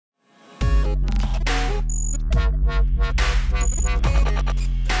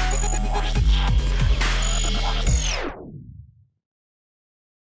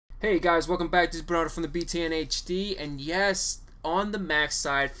Hey guys, welcome back. This is Bernardo from the BTNHD, and yes, on the Mac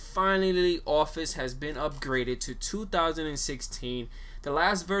side, finally Office has been upgraded to 2016. The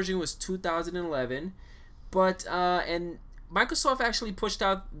last version was 2011, but and Microsoft actually pushed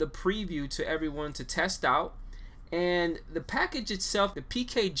out the preview to everyone to test out. And the package itself, the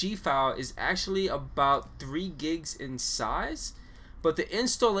PKG file, is actually about 3 gigs in size, but the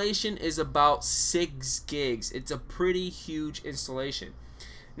installation is about 6 gigs. It's a pretty huge installation.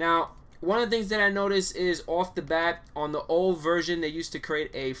 Now, one of the things that I noticed is off the bat, on the old version, they used to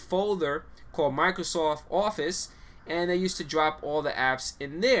create a folder called Microsoft Office, and they used to drop all the apps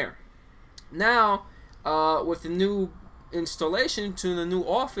in there. Now, with the new installation to the new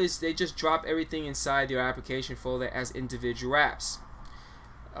Office, they just drop everything inside your application folder as individual apps.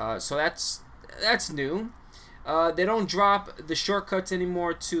 So that's new. They don't drop the shortcuts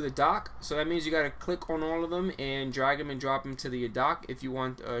anymore to the dock, so that means you got to click on all of them and drag them and drop them to the dock if you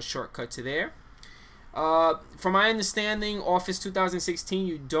want a shortcut to there. From my understanding, Office 2016,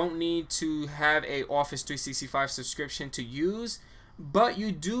 you don't need to have a Office 365 subscription to use, but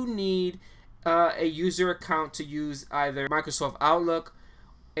you do need a user account to use either Microsoft Outlook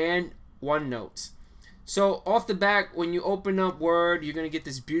and OneNote. So off the bat, when you open up Word, you're going to get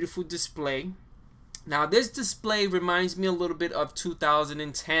this beautiful display. Now this display reminds me a little bit of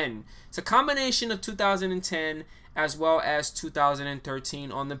 2010. It's a combination of 2010 as well as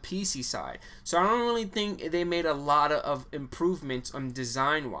 2013 on the PC side. So I don't really think they made a lot of improvements on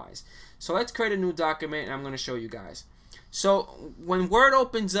design wise. So let's create a new document and I'm going to show you guys. So when Word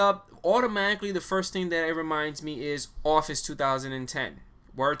opens up, automatically the first thing that it reminds me is Office 2010.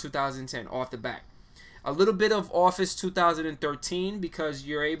 Word 2010 off the bat. A little bit of Office 2013 because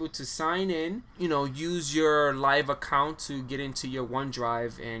you're able to sign in, use your live account to get into your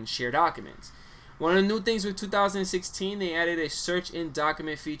OneDrive and share documents. One of the new things with 2016, they added a search in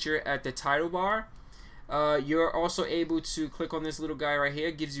document feature at the title bar. You're also able to click on this little guy right here.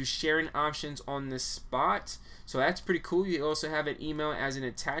 It gives you sharing options on the spot. So that's pretty cool. You also have an email as an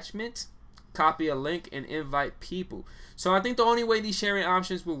attachment, copy a link, and invite people. So I think the only way these sharing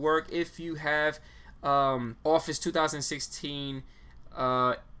options will work if you have Office 2016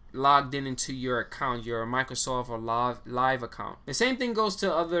 logged into your account, your Microsoft or Live account. The same thing goes to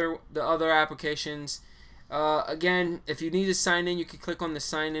the other applications. Again, if you need to sign in, you can click on the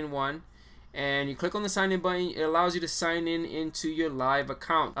sign in one, and you click on the sign in button. It allows you to sign in into your Live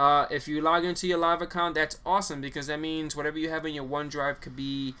account. If you log into your Live account, that's awesome because that means whatever you have in your OneDrive could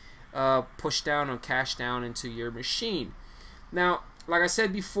be pushed down or cached down into your machine. Now, like I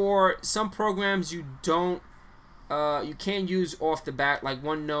said before, some programs you can't use off the bat, like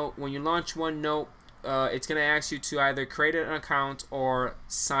OneNote. When you launch OneNote, it's going to ask you to either create an account or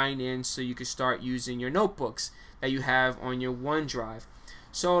sign in so you can start using your notebooks that you have on your OneDrive.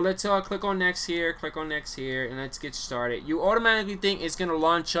 So let's click on next here, and let's get started. You automatically think it's going to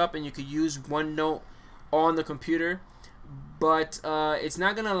launch up and you could use OneNote on the computer, but it's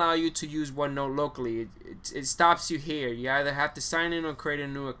not going to allow you to use OneNote locally. It stops you here. You either have to sign in or create a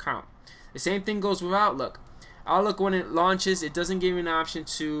new account. The same thing goes with Outlook. Outlook, when it launches, it doesn't give you an option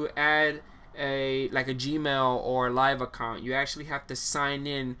to add a Gmail or Live account. You actually have to sign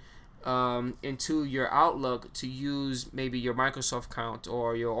in into your Outlook to use maybe your Microsoft account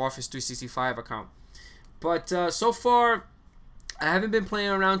or your Office 365 account. But so far, I haven't been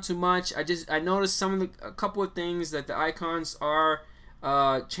playing around too much. I noticed a couple of things that the icons are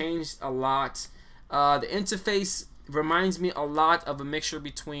changed a lot. The interface reminds me a lot of a mixture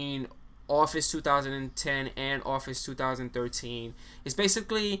between Office 2010 and Office 2013. It's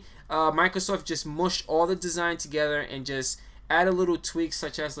basically Microsoft just mushed all the design together and just added little tweaks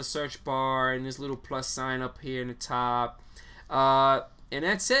such as the search bar and this little plus sign up here in the top, and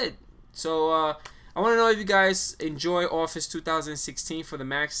that's it. So I want to know if you guys enjoy Office 2016 for the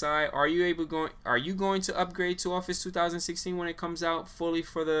Mac side. Are you going to upgrade to Office 2016 when it comes out fully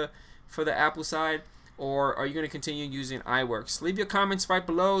for the Apple side, or are you going to continue using iWorks? Leave your comments right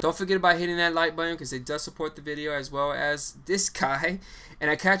below. Don't forget about hitting that like button because it does support the video as well as this guy.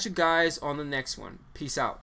 And I catch you guys on the next one. Peace out.